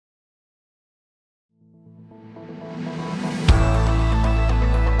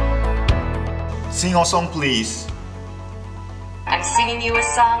Sing a song, please. I'm singing you a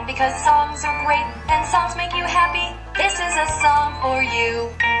song because songs are great and songs make you happy. This is a song for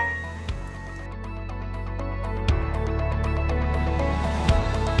you.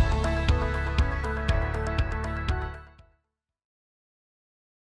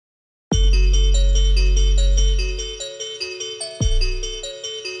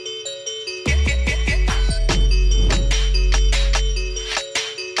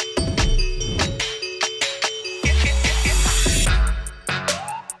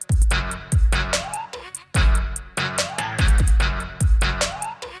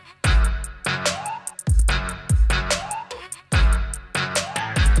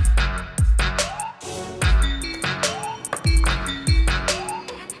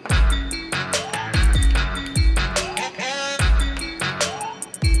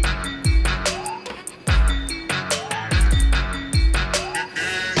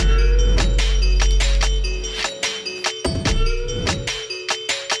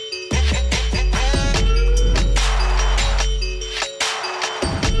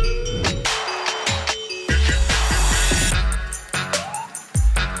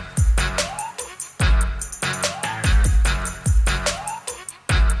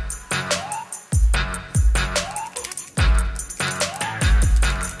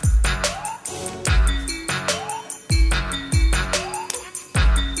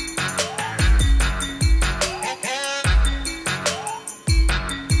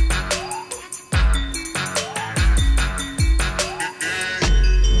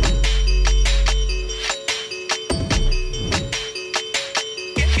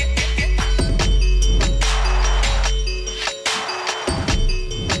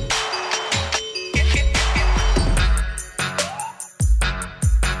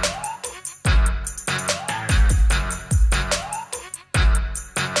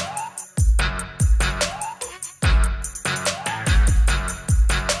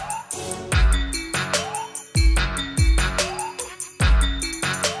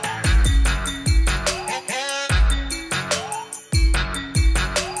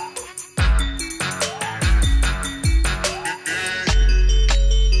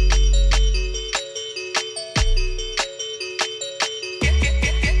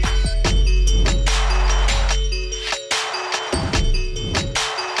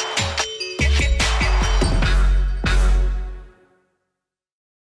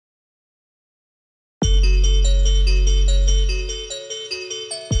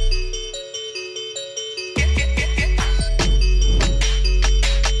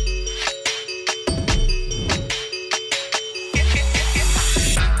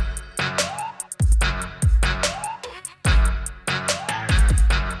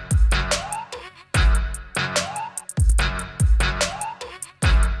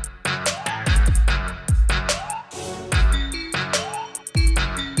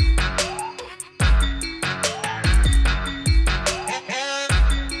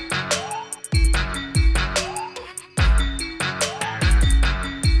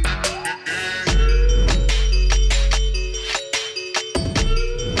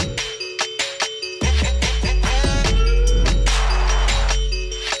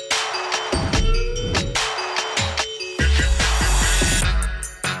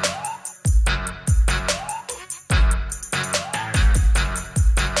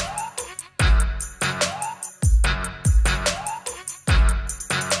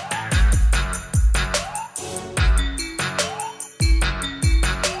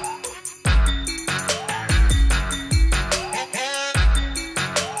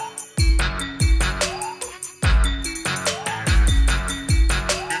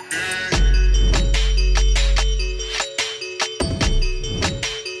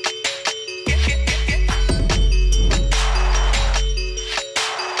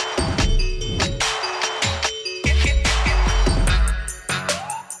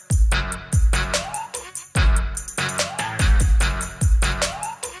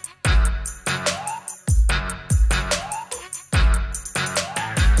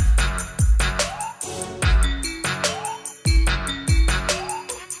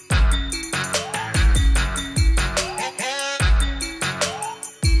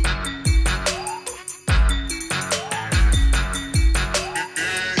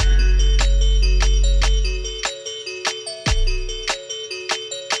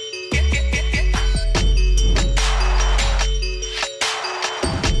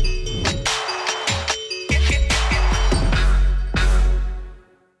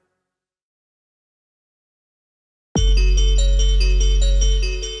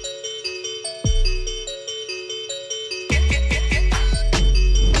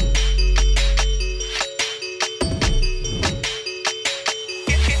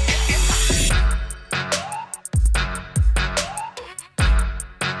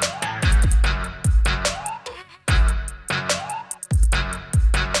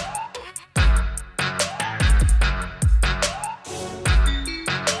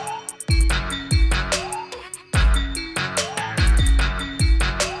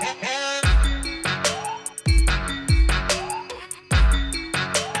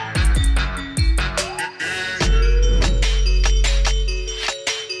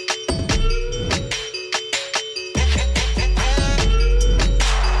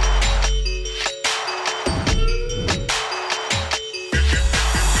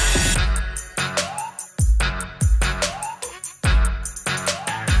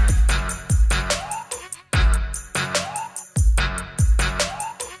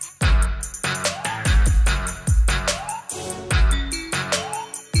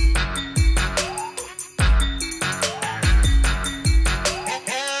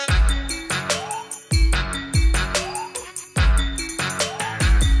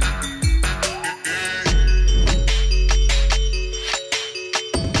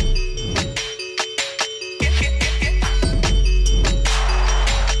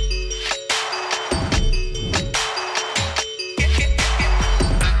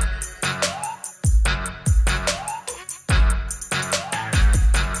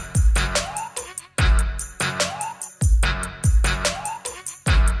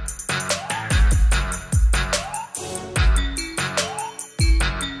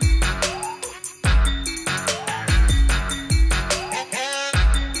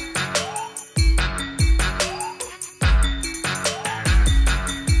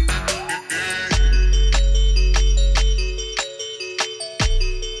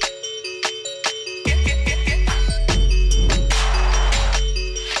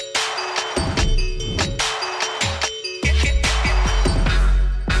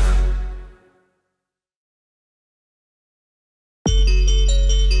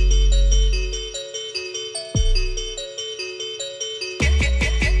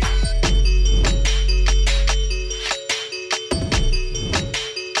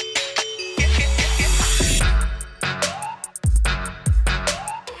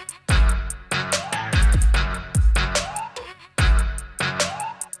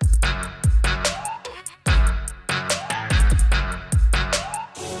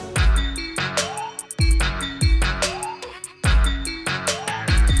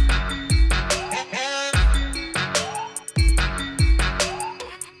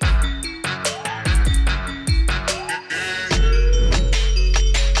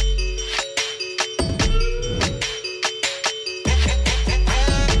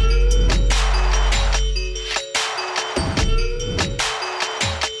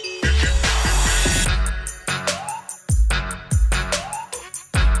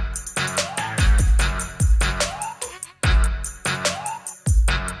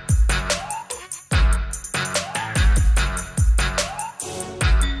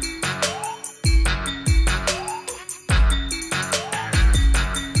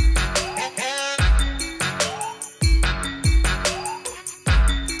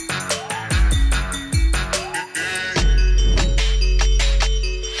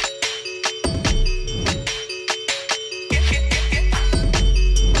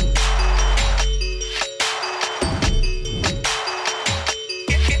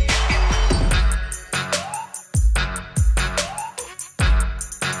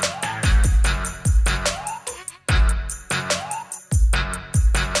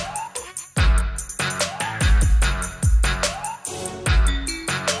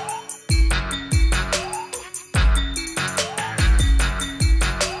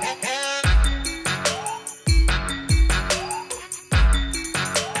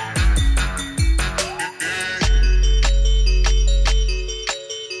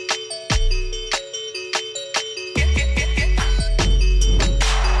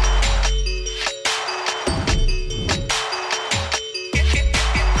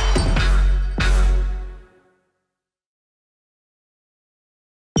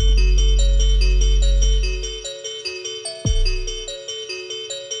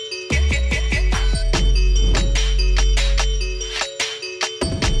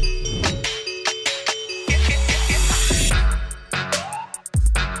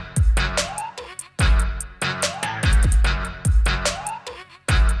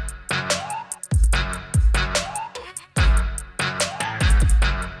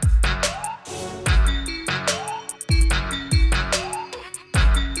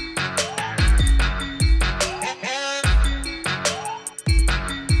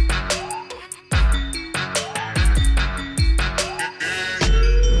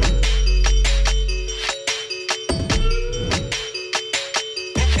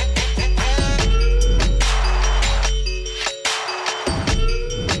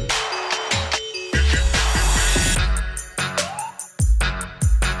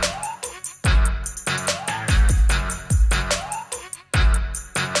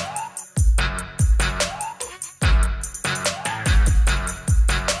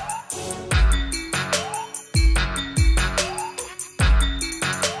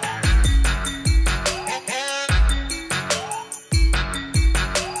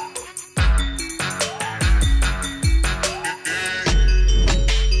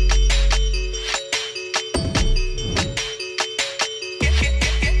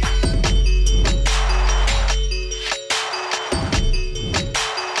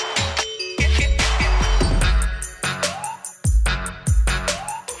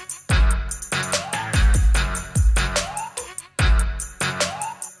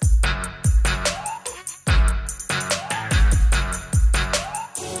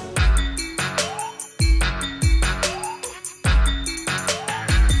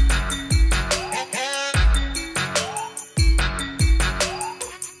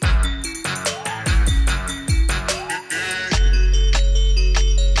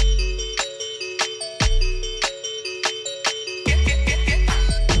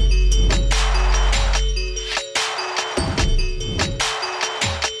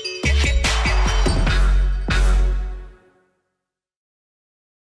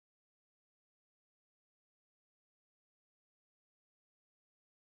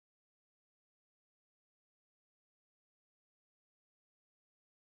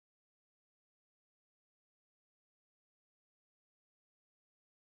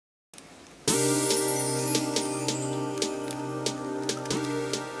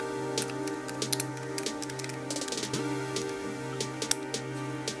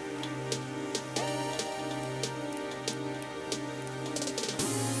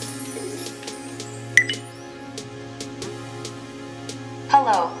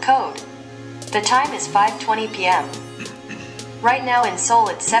 Hello, code. The time is 5:20 p.m. Right now in Seoul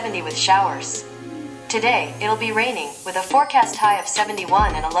it's 70 with showers. Today, it'll be raining with a forecast high of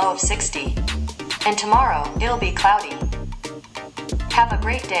 71 and a low of 60. And tomorrow, it'll be cloudy. Have a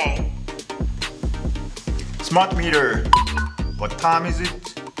great day. Smart meter, what time is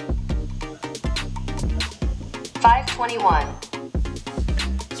it? 5:21.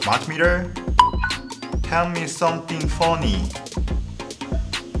 Smart meter, tell me something funny.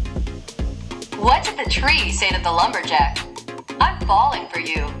 What did the tree say to the lumberjack? I'm falling for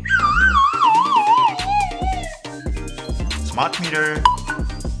you. Smart meter,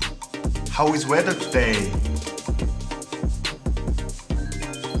 how is weather today?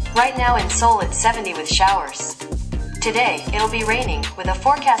 Right now in Seoul it's 70 with showers. Today, it'll be raining with a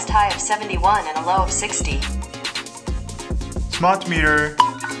forecast high of 71 and a low of 60. Smart meter,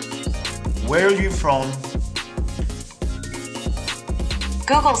 where are you from?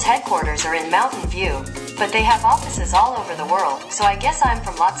 Google's headquarters are in Mountain View, but they have offices all over the world, so I guess I'm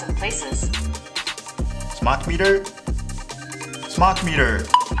from lots of places. Smart meter, smart meter.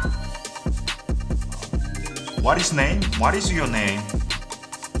 What is name? What is your name?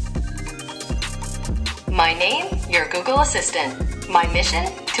 My name, your Google Assistant. My mission,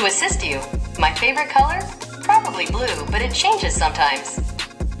 to assist you. My favorite color? Probably blue, but it changes sometimes.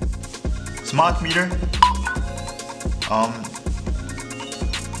 Smart meter,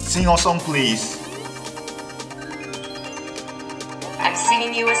 sing a song please. I'm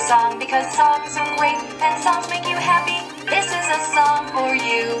singing you a song because songs are great and songs make you happy. This is a song for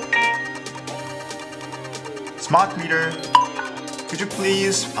you. Smart meter, could you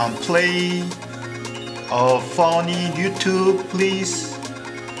please play a funny YouTube please?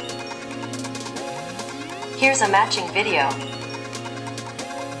 Here's a matching video.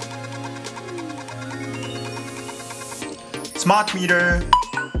 Smart meter,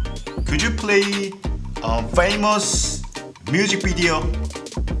 could you play a famous music video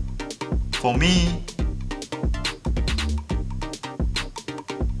for me?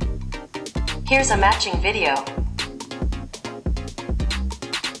 Here's a matching video.